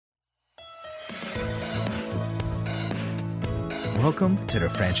Welcome to the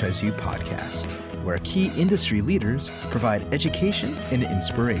Franchisee Podcast, where key industry leaders provide education and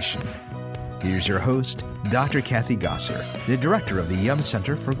inspiration. Here's your host, Dr. Kathy Gosser, the director of the Yum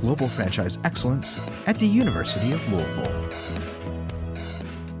Center for Global Franchise Excellence at the University of Louisville.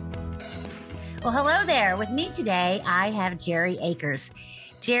 Well, hello there. With me today, I have Jerry Akers.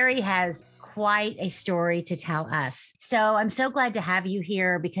 Jerry has quite a story to tell us. So I'm so glad to have you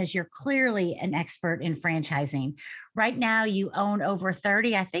here because you're clearly an expert in franchising. Right now, you own over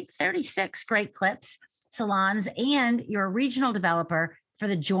 30, I think 36 Great Clips salons, and you're a regional developer for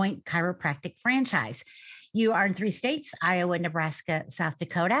the Joint Chiropractic franchise. You are in 3 states, Iowa, Nebraska, South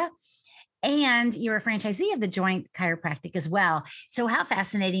Dakota, and you're a franchisee of the Joint Chiropractic as well. So how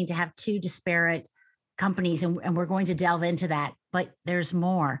fascinating to have 2 disparate companies, and we're going to delve into that, but there's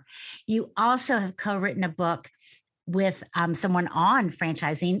more. You also have co-written a book with someone on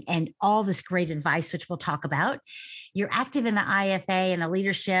franchising and all this great advice, which we'll talk about. You're active in the IFA and the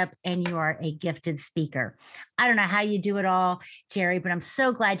leadership, and you are a gifted speaker. I don't know how you do it all, Jerry, but I'm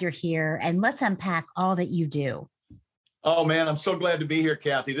so glad you're here, and let's unpack all that you do. Oh man, I'm so glad to be here,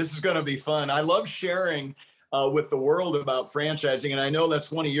 Kathy. This is going to be fun. I love sharing with the world about franchising, and I know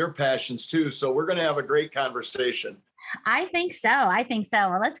that's one of your passions too. So we're going to have a great conversation. I think so.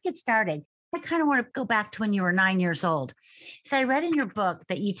 Well, let's get started. I kind of want to go back to when you were 9 years old. So I read in your book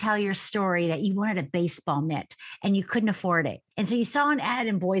that you tell your story that you wanted a baseball mitt and you couldn't afford it. And so you saw an ad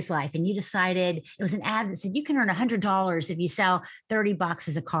in Boys Life and you decided, it was an ad that said you can earn $100 if you sell 30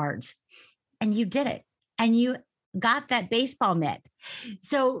 boxes of cards. And you did it. And you got that baseball mitt.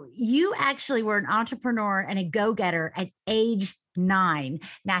 So you actually were an entrepreneur and a go-getter at age 9.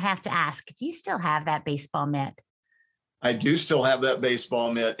 Now I have to ask, do you still have that baseball mitt? I do still have that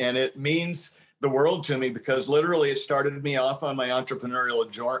baseball mitt, and it means the world to me because literally it started me off on my entrepreneurial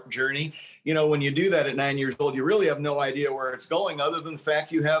journey. You know, when you do that at 9 years old, you really have no idea where it's going other than the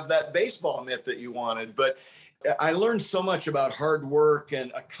fact you have that baseball mitt that you wanted. But I learned so much about hard work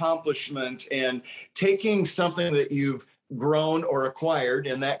and accomplishment and taking something that you've grown or acquired,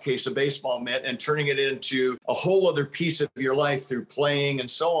 in that case, a baseball mitt, and turning it into a whole other piece of your life through playing and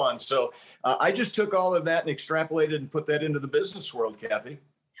so on. So I just took all of that and extrapolated and put that into the business world, Kathy.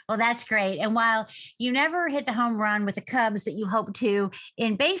 Well, that's great. And while you never hit the home run with the Cubs that you hope to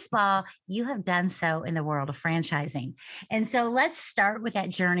in baseball, you have done so in the world of franchising. And so let's start with that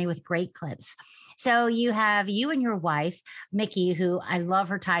journey with Great Clips. So you have you and your wife, Mickey, who I love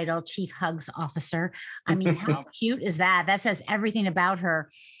her title, Chief Hugs Officer. I mean, how cute is that? That says everything about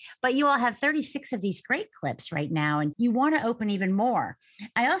her. But you all have 36 of these Great Clips right now, and you want to open even more.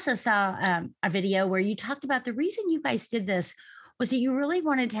 I also saw a video where you talked about the reason you guys did this was that you really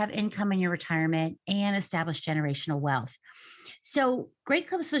wanted to have income in your retirement and establish generational wealth. So Great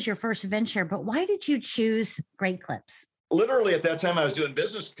Clips was your first venture, but why did you choose Great Clips? Literally at that time, I was doing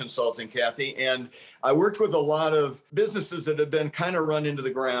business consulting, Kathy, and I worked with a lot of businesses that had been kind of run into the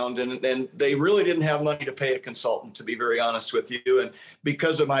ground, and they really didn't have money to pay a consultant, to be very honest with you. And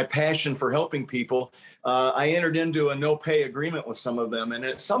because of my passion for helping people, I entered into a no-pay agreement with some of them. And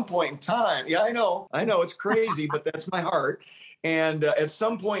at some point in time, I know it's crazy, but that's my heart. And at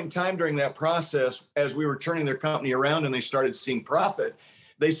some point in time during that process, as we were turning their company around and they started seeing profit,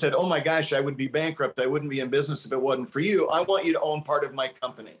 they said, oh my gosh, I would be bankrupt. I wouldn't be in business if it wasn't for you. I want you to own part of my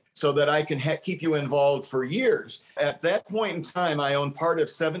company so that I can keep you involved for years. At that point in time, I owned part of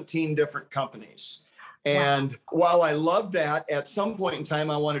 17 different companies. And while I loved that, at some point in time,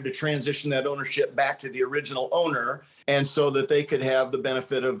 I wanted to transition that ownership back to the original owner, and so that they could have the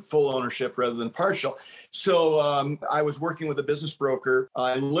benefit of full ownership rather than partial. So I was working with a business broker.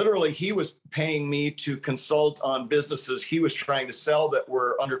 Literally, he was paying me to consult on businesses he was trying to sell that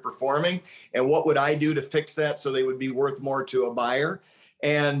were underperforming, and what would I do to fix that so they would be worth more to a buyer.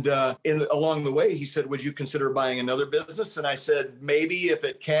 And along the way, he said, would you consider buying another business? And I said, maybe if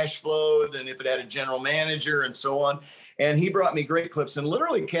it cash flowed and if it had a general manager and so on. And he brought me Great Clips. And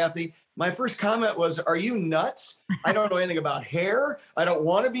literally, Kathy, my first comment was, are you nuts? I don't know anything about hair. I don't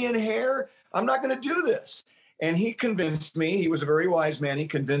want to be in hair. I'm not going to do this. And he convinced me, he was a very wise man. He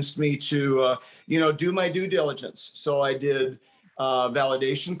convinced me to, do my due diligence. So I did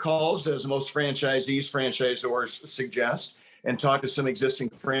validation calls, as most franchisors suggest, and talked to some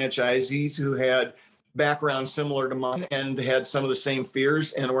existing franchisees who had backgrounds similar to mine and had some of the same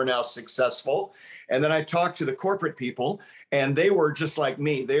fears and were now successful. And then I talked to the corporate people, and they were just like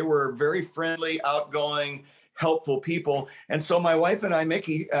me. They were very friendly, outgoing, helpful people. And so my wife and I,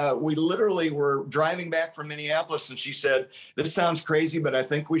 Mickey, we literally were driving back from Minneapolis, and she said, this sounds crazy, but I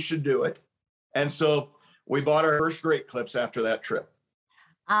think we should do it. And so we bought our first Great Clips after that trip.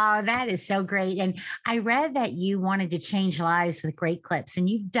 Oh, that is so great. And I read that you wanted to change lives with Great Clips, and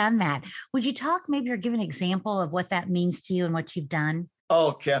you've done that. Would you talk maybe or give an example of what that means to you and what you've done?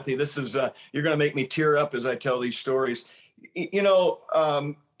 Oh, Kathy, this is, you're going to make me tear up as I tell these stories. You know,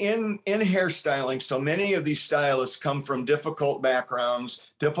 in hairstyling, so many of these stylists come from difficult backgrounds,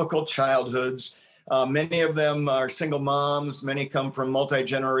 difficult childhoods. Many of them are single moms. Many come from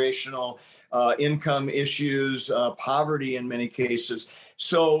multi-generational income issues, poverty in many cases.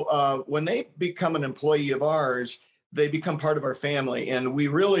 So when they become an employee of ours, they become part of our family, and we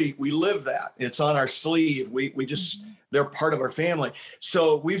live that. It's on our sleeve. We just they're part of our family.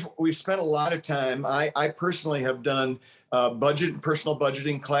 So we've spent a lot of time. I personally have done personal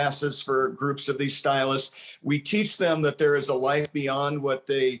budgeting classes for groups of these stylists. We teach them that there is a life beyond what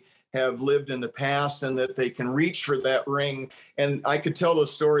they have lived in the past, and that they can reach for that ring. And I could tell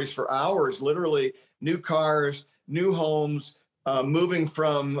those stories for hours, literally new cars, new homes, moving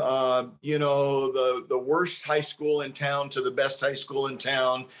from, the worst high school in town to the best high school in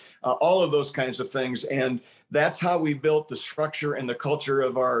town, all of those kinds of things. And that's how we built the structure and the culture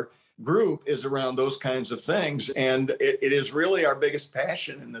of our group, is around those kinds of things. And it is really our biggest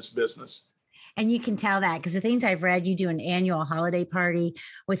passion in this business. And you can tell that because the things I've read, you do an annual holiday party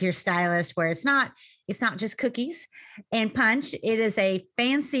with your stylist where it's not just cookies and punch. It is a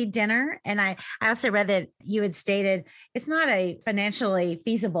fancy dinner. And I also read that you had stated it's not a financially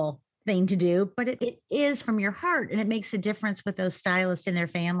feasible thing to do, but it is from your heart, and it makes a difference with those stylists and their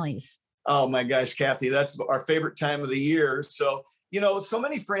families. Oh my gosh, Kathy, that's our favorite time of the year. So, so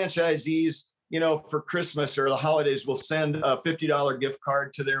many franchisees, for Christmas or the holidays will send a $50 gift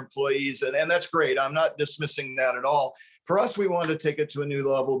card to their employees. And that's great. I'm not dismissing that at all. For us, we wanted to take it to a new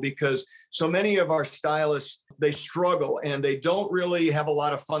level because so many of our stylists, they struggle and they don't really have a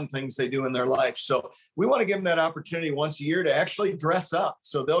lot of fun things they do in their life. So we want to give them that opportunity once a year to actually dress up.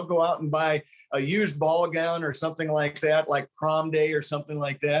 So they'll go out and buy a used ball gown or something like that, like prom day or something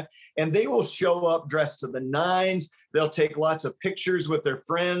like that. And they will show up dressed to the nines. They'll take lots of pictures with their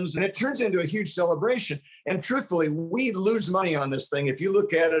friends, and it turns into a huge celebration. And truthfully, we lose money on this thing if you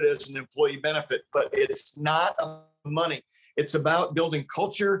look at it as an employee benefit, but it's not money. It's about building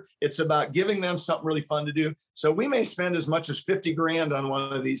culture. It's about giving them something really fun to do. So we may spend as much as 50 grand on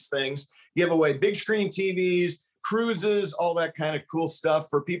one of these things, give away big screen TVs, cruises, all that kind of cool stuff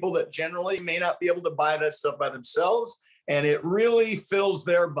for people that generally may not be able to buy that stuff by themselves. And it really fills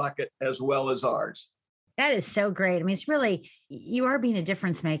their bucket as well as ours. That is so great. I mean, it's really, you are being a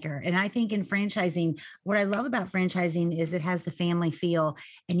difference maker. And I think in franchising, what I love about franchising is it has the family feel,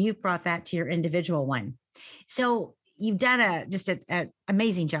 and you've brought that to your individual one. So you've done an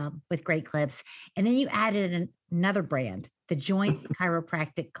amazing job with Great Clips. And then you added another brand, the Joint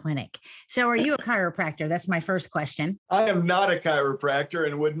Chiropractic Clinic. So are you a chiropractor? That's my first question. I am not a chiropractor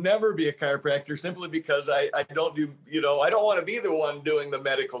and would never be a chiropractor simply because I don't do, I don't want to be the one doing the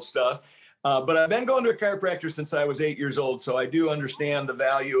medical stuff. But I've been going to a chiropractor since I was 8 years old. So I do understand the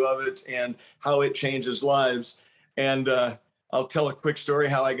value of it and how it changes lives. And I'll tell a quick story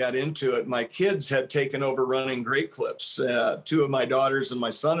how I got into it. My kids had taken over running Great Clips, two of my daughters and my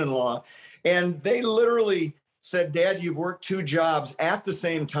son-in-law. And they literally said, "Dad, you've worked two jobs at the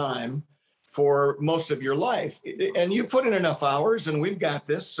same time for most of your life. And you've put in enough hours and we've got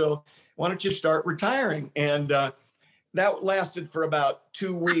this. So why don't you start retiring?" And that lasted for about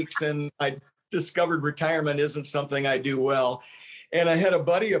 2 weeks. And I discovered retirement isn't something I do well. And I had a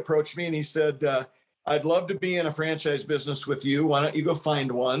buddy approach me and he said, "I'd love to be in a franchise business with you. Why don't you go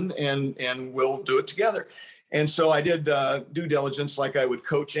find one and we'll do it together?" And so I did due diligence like I would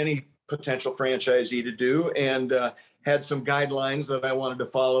coach any potential franchisee to do, and had some guidelines that I wanted to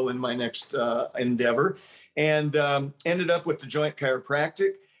follow in my next endeavor, and ended up with the Joint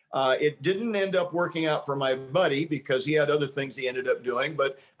Chiropractic. It didn't end up working out for my buddy because he had other things he ended up doing,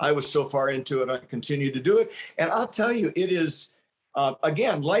 but I was so far into it, I continued to do it. And I'll tell you, it is,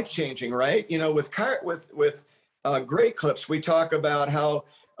 again, life-changing, right? With Great Clips, we talk about how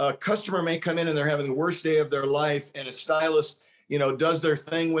a customer may come in and they're having the worst day of their life, and a stylist, does their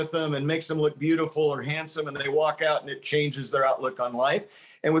thing with them and makes them look beautiful or handsome, and they walk out and it changes their outlook on life.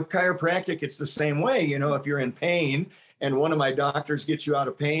 And with chiropractic, it's the same way. If you're in pain and one of my doctors gets you out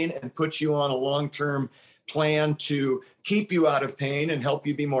of pain and puts you on a long-term plan to keep you out of pain and help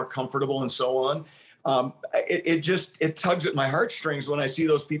you be more comfortable and so on, it tugs at my heartstrings when I see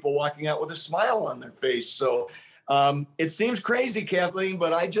those people walking out with a smile on their face. So it seems crazy, Kathleen,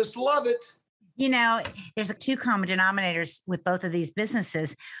 but I just love it. There's two common denominators with both of these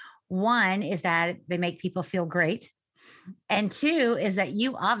businesses. One is that they make people feel great. And two is that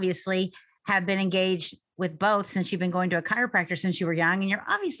you obviously have been engaged with both since you've been going to a chiropractor since you were young, and you're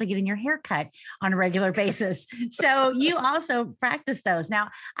obviously getting your hair cut on a regular basis. So you also practice those. Now,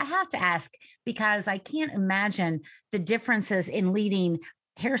 I have to ask, because I can't imagine the differences in leading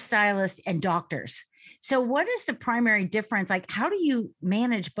hairstylists and doctors. So what is the primary difference? Like, how do you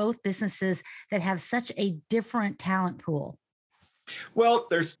manage both businesses that have such a different talent pool? Well,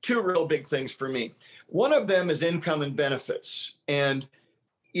 there's two real big things for me. One of them is income and benefits. And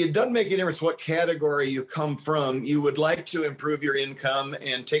it doesn't make a difference what category you come from. You would like to improve your income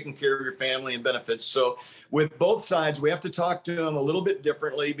and taking care of your family and benefits. So with both sides, we have to talk to them a little bit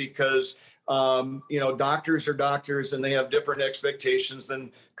differently because doctors are doctors and they have different expectations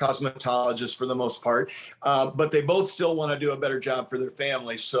than cosmetologists for the most part. But they both still want to do a better job for their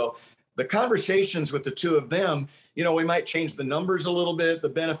families. So the conversations with the two of them, we might change the numbers a little bit. The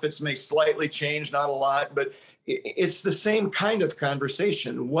benefits may slightly change, not a lot, but it's the same kind of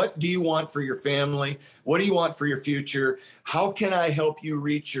conversation. What do you want for your family? What do you want for your future? How can I help you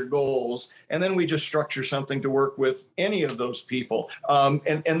reach your goals? And then we just structure something to work with any of those people.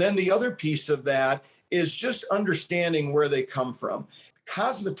 And then the other piece of that is just understanding where they come from.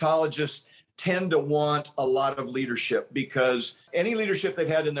 Cosmetologists tend to want a lot of leadership because any leadership they've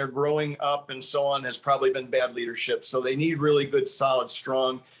had in their growing up and so on has probably been bad leadership. So they need really good, solid,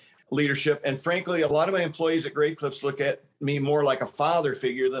 strong leadership. And frankly, a lot of my employees at Great Clips look at me more like a father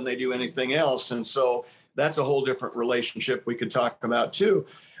figure than they do anything else. And so that's a whole different relationship we could talk about too.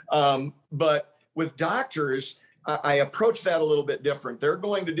 But with doctors, I approach that a little bit different. They're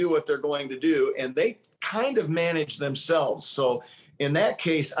going to do what they're going to do, and they kind of manage themselves. So in that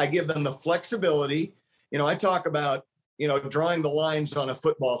case, I give them the flexibility. I talk about, drawing the lines on a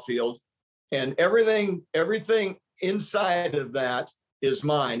football field, and everything inside of that is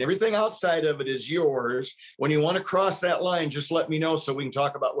mine. Everything outside of it is yours. When you want to cross that line, just let me know so we can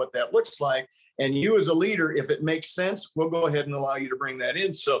talk about what that looks like. And you as a leader, if it makes sense, we'll go ahead and allow you to bring that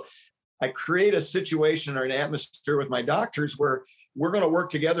in. So I create a situation or an atmosphere with my doctors where we're going to work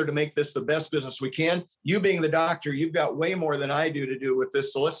together to make this the best business we can. You being the doctor, you've got way more than I do to do with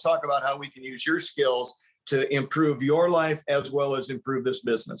this. So let's talk about how we can use your skills to improve your life as well as improve this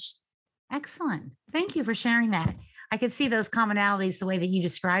business. Excellent. Thank you for sharing that. I could see those commonalities the way that you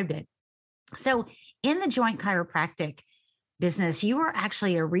described it. So in the Joint Chiropractic business, you are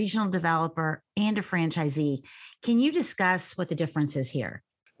actually a regional developer and a franchisee. Can you discuss what the difference is here?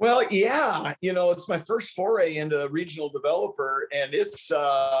 Well, yeah, it's my first foray into a regional developer, and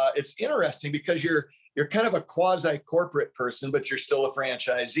it's interesting because you're kind of a quasi-corporate person, but you're still a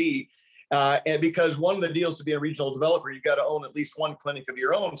franchisee. And because one of the deals to be a regional developer, you've got to own at least one clinic of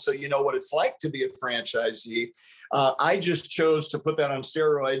your own, so you know what it's like to be a franchisee. I just chose to put that on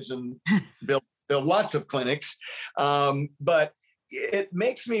steroids and build lots of clinics, but it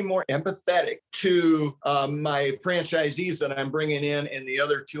makes me more empathetic to my franchisees that I'm bringing in the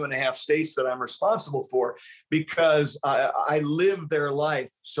other 2.5 states that I'm responsible for, because I live their life.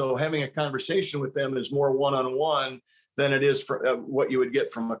 So having a conversation with them is more one-on-one than it is for what you would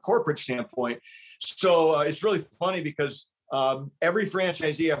get from a corporate standpoint. So it's really funny because every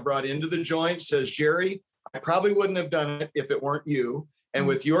franchisee I've brought into the joint says, Jerry, I probably wouldn't have done it if it weren't you. And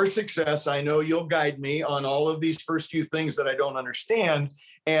with your success, I know you'll guide me on all of these first few things that I don't understand,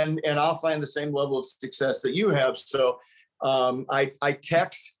 and I'll find the same level of success that you have. So I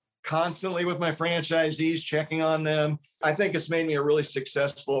text constantly with my franchisees, checking on them. I think it's made me a really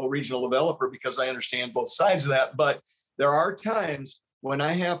successful regional developer because I understand both sides of that. But there are times when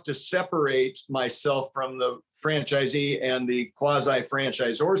I have to separate myself from the franchisee and the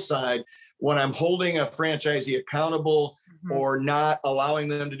quasi-franchisor side, when I'm holding a franchisee accountable or not allowing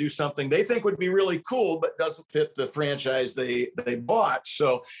them to do something they think would be really cool, but doesn't fit the franchise they bought.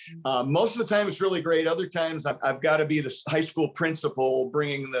 So most of the time it's really great. Other times I've got to be the high school principal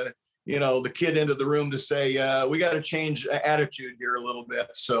bringing the kid into the room to say, we got to change attitude here a little bit.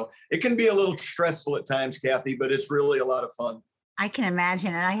 So it can be a little stressful at times, Kathy, but it's really a lot of fun. I can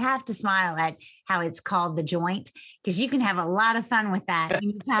imagine. And I have to smile at how it's called the Joint, because you can have a lot of fun with that. When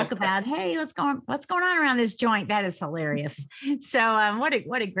you talk about, hey, what's going on around this joint? That is hilarious. So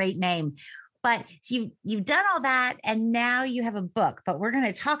what a great name. But you've done all that, and now you have a book, but we're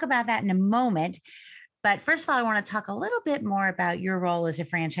going to talk about that in a moment. But first of all, I want to talk a little bit more about your role as a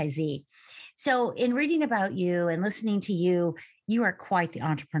franchisee. So in reading about you and listening to you, you are quite the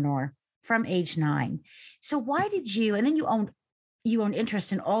entrepreneur from age 9. So why did you, and then you own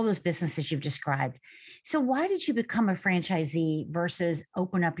interest in all those businesses you've described. So why did you become a franchisee versus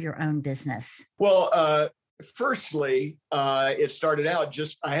open up your own business? Well, firstly, it started out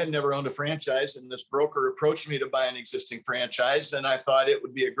I had never owned a franchise, and this broker approached me to buy an existing franchise. And I thought it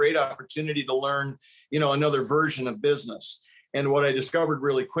would be a great opportunity to learn, another version of business. And what I discovered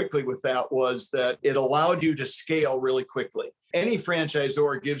really quickly with that was that it allowed you to scale really quickly. Any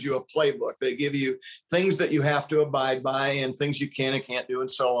franchisor gives you a playbook. They give you things that you have to abide by and things you can and can't do and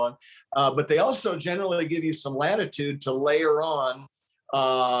so on. But they also generally give you some latitude to layer on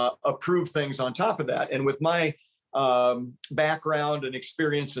approved things on top of that. And with my background and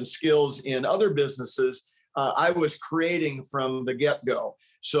experience and skills in other businesses, I was creating from the get-go.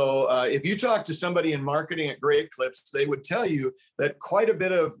 So if you talk to somebody in marketing at Great Clips, they would tell you that quite a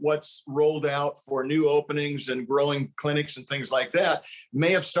bit of what's rolled out for new openings and growing clinics and things like that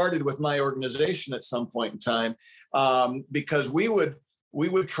may have started with my organization at some point in time, because we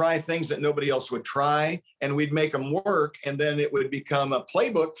would try things that nobody else would try, and we'd make them work, and then it would become a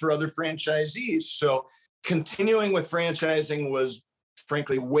playbook for other franchisees. So continuing with franchising was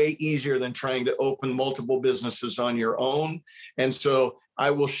frankly way easier than trying to open multiple businesses on your own. And so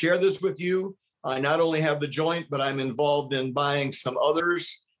I will share this with you. I not only have the Joint, but I'm involved in buying some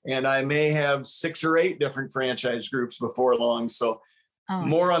others, and I may have 6 or 8 different franchise groups before long. So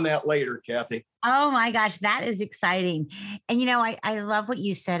more on that later, Kathy. Oh my gosh, that is exciting. And I love what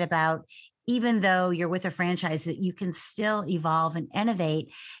you said about, even though you're with a franchise, that you can still evolve and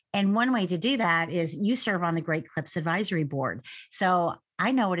innovate. And one way to do that is you serve on the Great Clips Advisory Board. So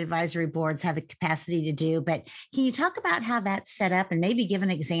I know what advisory boards have the capacity to do, but can you talk about how that's set up and maybe give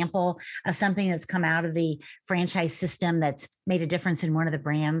an example of something that's come out of the franchise system that's made a difference in one of the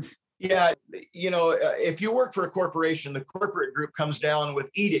brands? Yeah, if you work for a corporation, the corporate group comes down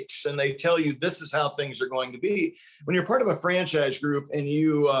with edicts and they tell you this is how things are going to be. When you're part of a franchise group and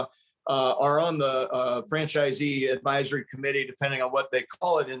you are on the franchisee advisory committee, depending on what they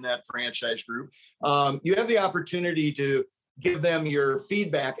call it in that franchise group, you have the opportunity to give them your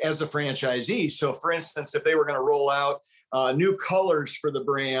feedback as a franchisee. So for instance, if they were going to roll out new colors for the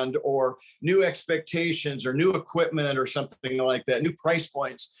brand, or new expectations, or new equipment, or something like that, new price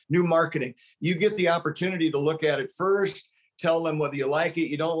points, new marketing, you get the opportunity to look at it first, tell them whether you like it,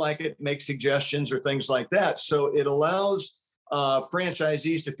 you don't like it, make suggestions or things like that. So it allows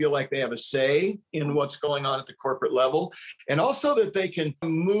franchisees to feel like they have a say in what's going on at the corporate level, and also that they can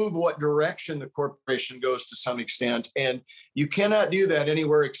move what direction the corporation goes to some extent. And you cannot do that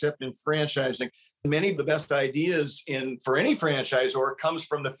anywhere except in franchising. Many of the best ideas for any franchisor comes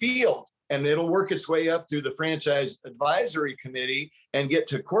from the field, and it'll work its way up through the franchise advisory committee and get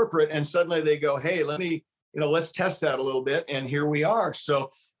to corporate. And suddenly they go, hey, let's test that a little bit. And here we are.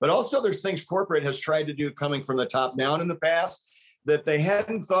 So, but also there's things corporate has tried to do coming from the top down in the past that they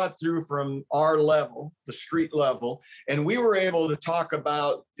hadn't thought through from our level, the street level. And we were able to talk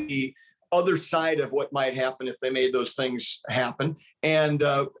about the other side of what might happen if they made those things happen, and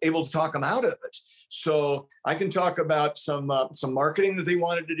able to talk them out of it. So I can talk about some marketing that they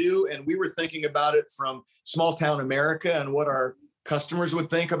wanted to do. And we were thinking about it from small town America and what our customers would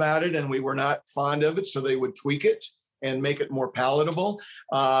think about it. And we were not fond of it. So they would tweak it and make it more palatable.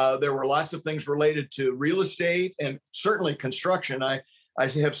 There were lots of things related to real estate and certainly construction. I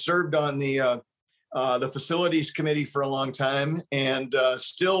have served on the facilities committee for a long time, and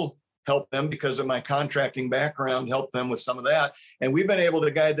still help them because of my contracting background, help them with some of that. And we've been able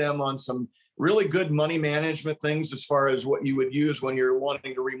to guide them on some really good money management things as far as what you would use when you're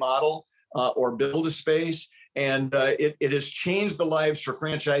wanting to remodel or build a space. And it has changed the lives for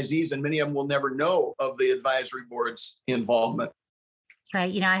franchisees, and many of them will never know of the advisory board's involvement.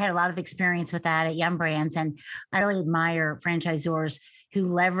 Right. I had a lot of experience with that at Yum Brands, and I really admire franchisors who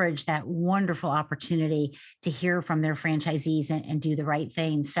leverage that wonderful opportunity to hear from their franchisees and do the right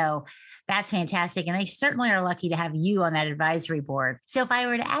thing. So that's fantastic. And they certainly are lucky to have you on that advisory board. So if I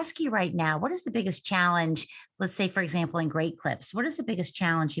were to ask you right now, what is the biggest challenge, let's say, for example, in Great Clips, what is the biggest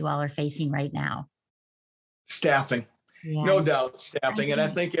challenge you all are facing right now? Staffing. Yeah. No doubt, staffing. And I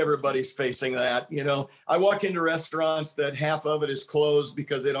think everybody's facing that. I walk into restaurants that half of it is closed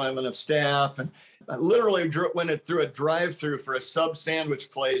because they don't have enough staff. And I literally went through a drive-through for a sub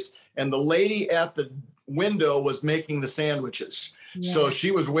sandwich place, and the lady at the window was making the sandwiches. Yeah. So she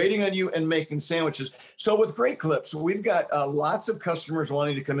was waiting on you and making sandwiches. So with Great Clips, we've got lots of customers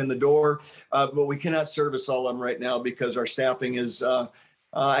wanting to come in the door, but we cannot service all of them right now because our staffing is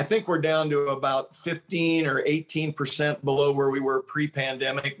I think we're down to about 15 or 18% below where we were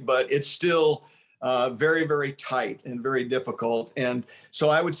pre-pandemic, but it's still very, very tight and very difficult. And so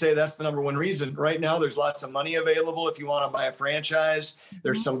I would say that's the number one reason. Right now, there's lots of money available if you want to buy a franchise.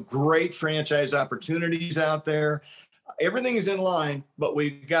 There's some great franchise opportunities out there. Everything is in line, but we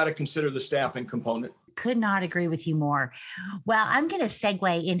got to consider the staffing component. could not agree with you more. Well, I'm going to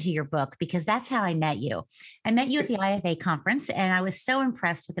segue into your book because that's how I met you. I met you at the IFA conference, and I was so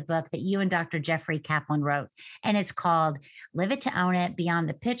impressed with the book that you and Dr. Jeffrey Kaplan wrote. And it's called Live It to Own It, Beyond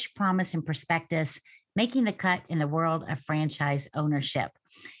the Pitch, Promise, and Prospectus, Making the Cut in the World of Franchise Ownership.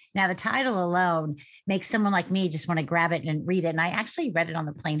 Now, the title alone makes someone like me just want to grab it and read it. And I actually read it on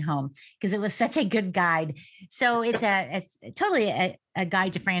the plane home because it was such a good guide. So it's totally a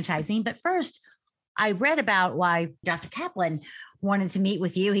guide to franchising. But first, I read about why Dr. Kaplan wanted to meet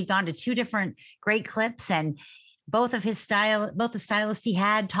with you. He'd gone to 2 different Great Clips, and both the stylists he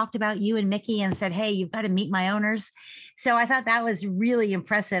had talked about you and Mickey and said, hey, you've got to meet my owners. So I thought that was really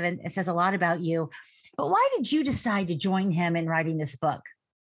impressive, and it says a lot about you. But why did you decide to join him in writing this book?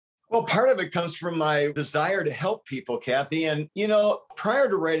 Well, part of it comes from my desire to help people, Kathy. And, prior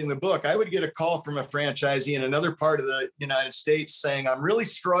to writing the book, I would get a call from a franchisee in another part of the United States saying, I'm really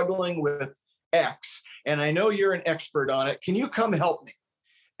struggling with X, and I know you're an expert on it. Can you come help me?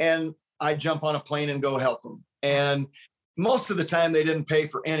 And I jump on a plane and go help them. And most of the time they didn't pay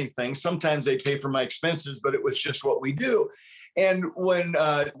for anything. Sometimes they pay for my expenses, but it was just what we do. And when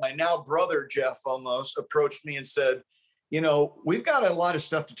my now brother, Jeff, almost approached me and said, we've got a lot of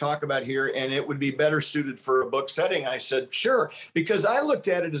stuff to talk about here, and it would be better suited for a book setting. I said, sure, because I looked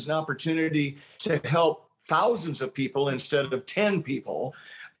at it as an opportunity to help thousands of people instead of 10 people.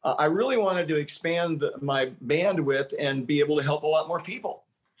 I really wanted to expand my bandwidth and be able to help a lot more people.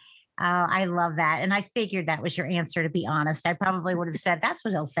 Oh, I love that. And I figured that was your answer, to be honest. I probably would have said that's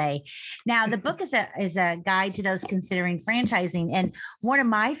what he'll say. Now, the book is a guide to those considering franchising. And one of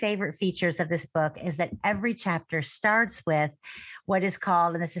my favorite features of this book is that every chapter starts with what is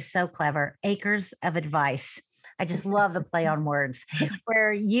called, and this is so clever, Acres of Advice. I just love the play on words,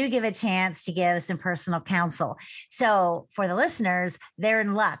 where you give a chance to give some personal counsel. So for the listeners, they're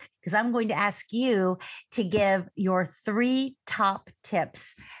in luck, because I'm going to ask you to give your 3 top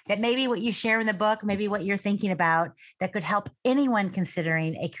tips that maybe what you share in the book, maybe what you're thinking about that could help anyone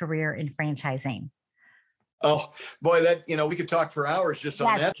considering a career in franchising. Oh, boy, that, we could talk for hours just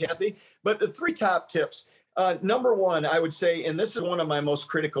on that, Kathy. But the 3 top tips. Number one, I would say, and this is one of my most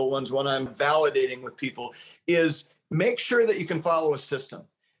critical ones when I'm validating with people, is make sure that you can follow a system,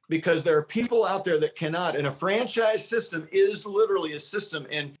 because there are people out there that cannot. And a franchise system is literally a system.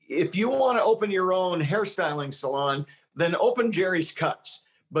 And if you want to open your own hairstyling salon, then open Jerry's Cuts.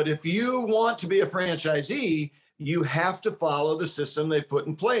 But if you want to be a franchisee, you have to follow the system they've put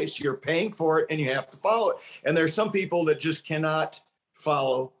in place. You're paying for it and you have to follow it. And there's some people that just cannot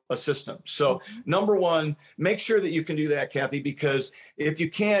follow a system. So number one, make sure that you can do that, Kathy, because if you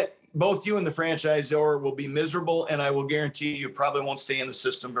can't, both you and the franchisor will be miserable, and I will guarantee you probably won't stay in the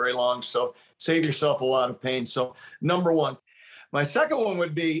system very long. So save yourself a lot of pain. So number one. My second one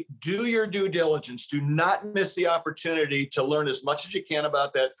would be do your due diligence. Do not miss the opportunity to learn as much as you can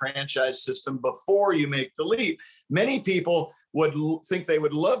about that franchise system before you make the leap. Many people would think they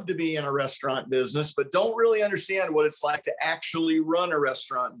would love to be in a restaurant business, but don't really understand what it's like to actually run a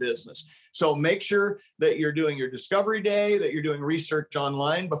restaurant business. So make sure that you're doing your discovery day, that you're doing research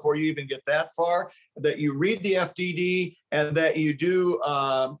online before you even get that far, that you read the FDD, and that you do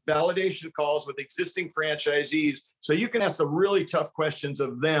validation calls with existing franchisees so you can ask the really tough questions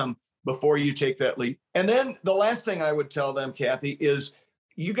of them before you take that leap. And then the last thing I would tell them, Kathy, is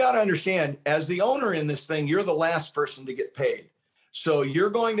you got to understand, as the owner in this thing, you're the last person to get paid. So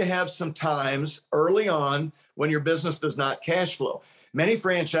you're going to have some times early on when your business does not cash flow. Many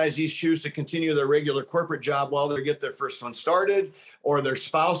franchisees choose to continue their regular corporate job while they get their first one started, or their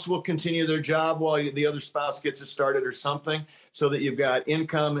spouse will continue their job while the other spouse gets it started or something, so that you've got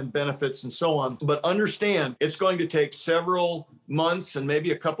income and benefits and so on. But understand, it's going to take several months and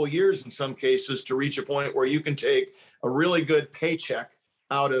maybe a couple years in some cases to reach a point where you can take a really good paycheck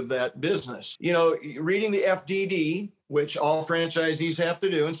out of that business. Reading the FDD, which all franchisees have to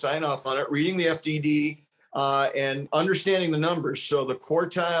do and sign off on it, reading the FDD, and understanding the numbers. So the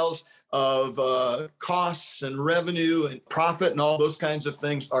quartiles of costs and revenue and profit and all those kinds of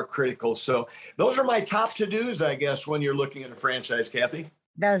things are critical. So those are my top to-dos, I guess, when you're looking at a franchise, Kathy.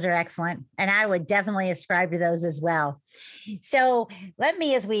 Those are excellent. And I would definitely ascribe to those as well. So let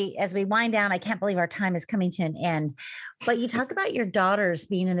me, as we wind down, I can't believe our time is coming to an end, but you talk about your daughters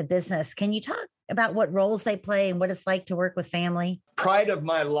being in the business. Can you talk about what roles they play and what it's like to work with family? Pride of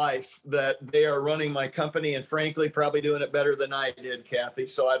my life that they are running my company, and frankly, probably doing it better than I did, Kathy.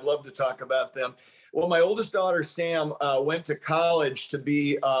 So I'd love to talk about them. Well, my oldest daughter, Sam, went to college to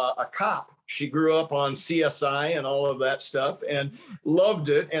be a cop. She grew up on CSI and all of that stuff and loved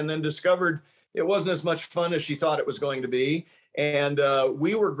it, and then discovered it wasn't as much fun as she thought it was going to be. And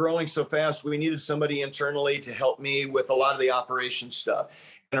we were growing so fast, we needed somebody internally to help me with a lot of the operation stuff.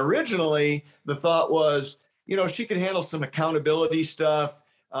 And originally, the thought was, she could handle some accountability stuff.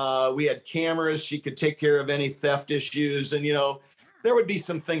 We had cameras. She could take care of any theft issues. And, there would be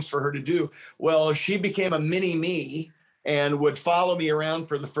some things for her to do. Well, she became a mini me and would follow me around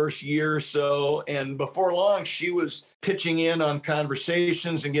for the first year or so. And before long, she was pitching in on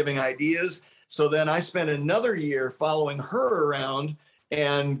conversations and giving ideas. So then I spent another year following her around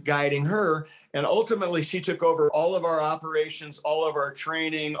and guiding her. And ultimately, she took over all of our operations, all of our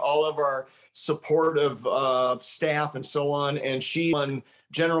training, all of our supportive staff and so on. And she won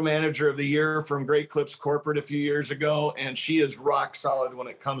General Manager of the Year from Great Clips Corporate a few years ago. And she is rock solid when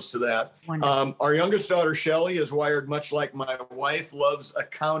it comes to that. Our youngest daughter, Shelly, is wired much like my wife, loves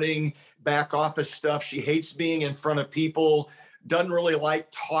accounting, back office stuff. She hates being in front of people, doesn't really like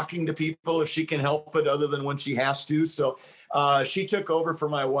talking to people if she can help it other than when she has to. So she took over for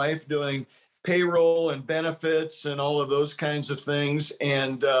my wife doing payroll and benefits and all of those kinds of things.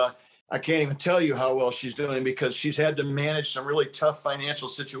 And I can't even tell you how well she's doing because she's had to manage some really tough financial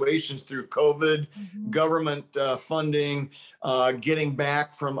situations through COVID, government funding, getting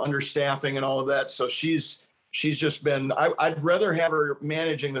back from understaffing and all of that. So she's just been, I'd rather have her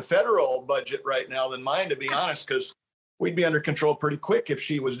managing the federal budget right now than mine, to be honest, because we'd be under control pretty quick if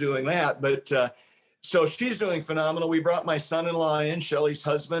she was doing that. But so she's doing phenomenal. We brought my son-in-law in, Shelly's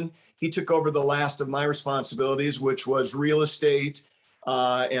husband. He took over the last of my responsibilities, which was real estate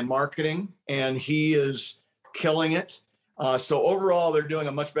and marketing, and he is killing it. So overall, they're doing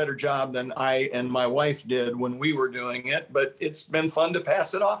a much better job than I and my wife did when we were doing it, but it's been fun to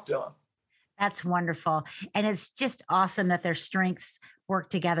pass it off to them. That's wonderful. And it's just awesome that their strengths work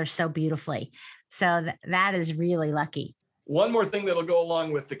together so beautifully. So that is really lucky. One more thing that'll go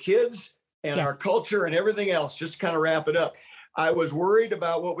along with the kids and our culture and everything else, just to kind of wrap it up. I was worried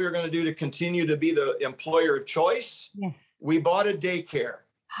about what we were going to do to continue to be the employer of choice. Yes. We bought a daycare.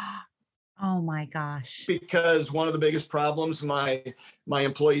 Oh my gosh. Because one of the biggest problems my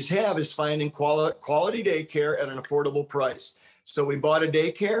employees have is finding quality daycare at an affordable price. So we bought a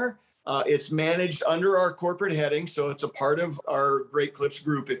daycare. It's managed under our corporate heading. So it's a part of our Great Clips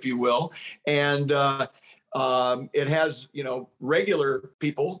group, if you will. And it has, regular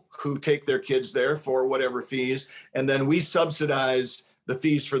people who take their kids there for whatever fees. And then we subsidize the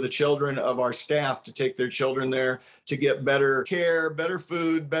fees for the children of our staff to take their children there to get better care, better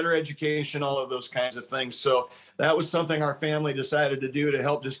food, better education, all of those kinds of things. So that was something our family decided to do to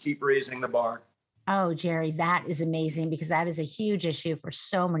help just keep raising the bar. Oh, Jerry, that is amazing because that is a huge issue for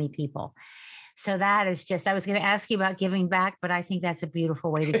so many people. So that is just, I was going to ask you about giving back, but I think that's a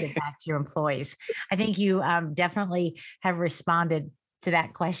beautiful way to give back to your employees. I think you definitely have responded to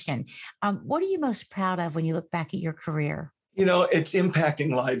that question. What are you most proud of when you look back at your career? It's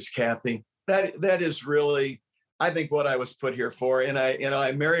impacting lives, Kathy. That is really, I think, what I was put here for. And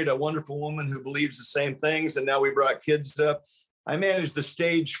I married a wonderful woman who believes the same things. And now we brought kids up. I managed the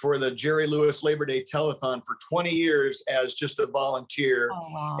stage for the Jerry Lewis Labor Day Telethon for 20 years as just a volunteer. Oh,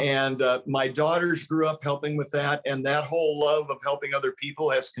 wow. And my daughters grew up helping with that. And that whole love of helping other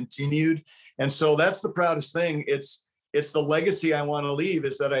people has continued. And so that's the proudest thing. It's the legacy I want to leave,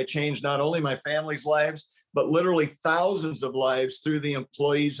 is that I changed not only my family's lives, but literally thousands of lives through the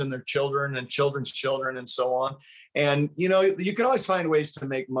employees and their children and children's children and so on. And, you can always find ways to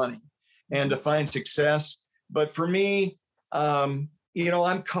make money and to find success. But for me, I'm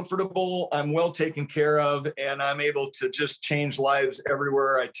comfortable, I'm well taken care of, and I'm able to just change lives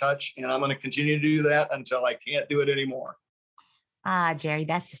everywhere I touch. And I'm going to continue to do that until I can't do it anymore. Jerry,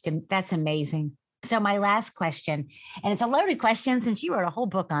 that's amazing. So my last question, and it's a loaded question since you wrote a whole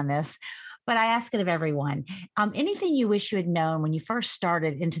book on this, but I ask it of everyone. Anything you wish you had known when you first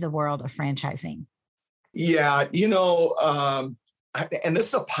started into the world of franchising? Yeah, and this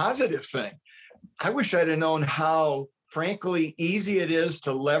is a positive thing. I wish I'd have known how, frankly, easy it is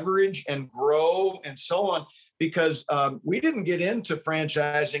to leverage and grow and so on, because we didn't get into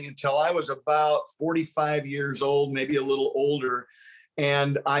franchising until I was about 45 years old, maybe a little older.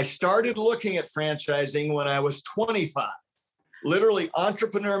 And I started looking at franchising when I was 25. Literally,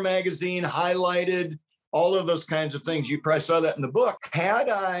 Entrepreneur Magazine highlighted all of those kinds of things. You probably saw that in the book. Had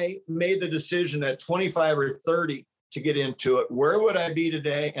I made the decision at 25 or 30 to get into it, where would I be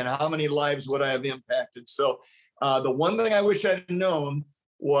today and how many lives would I have impacted? So the one thing I wish I'd known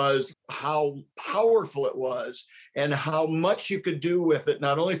was how powerful it was and how much you could do with it,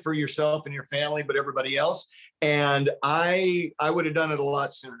 not only for yourself and your family, but everybody else. And I would have done it a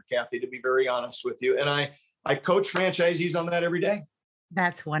lot sooner, Kathy, to be very honest with you. And I coach franchisees on that every day.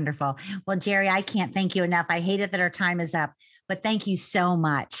 That's wonderful. Well, Jerry, I can't thank you enough. I hate it that our time is up, But thank you so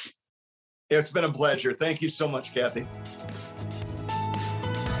much. It's been a pleasure. Thank you so much, Kathy.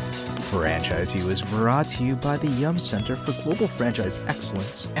 Franchise U is brought to you by the Yum Center for Global Franchise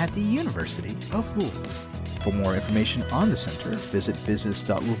Excellence at the University of Louisville. For more information on the center, visit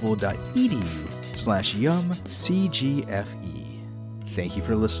business.louisville.edu/YUMCGFE. Thank you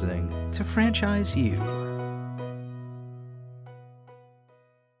for listening to Franchise U.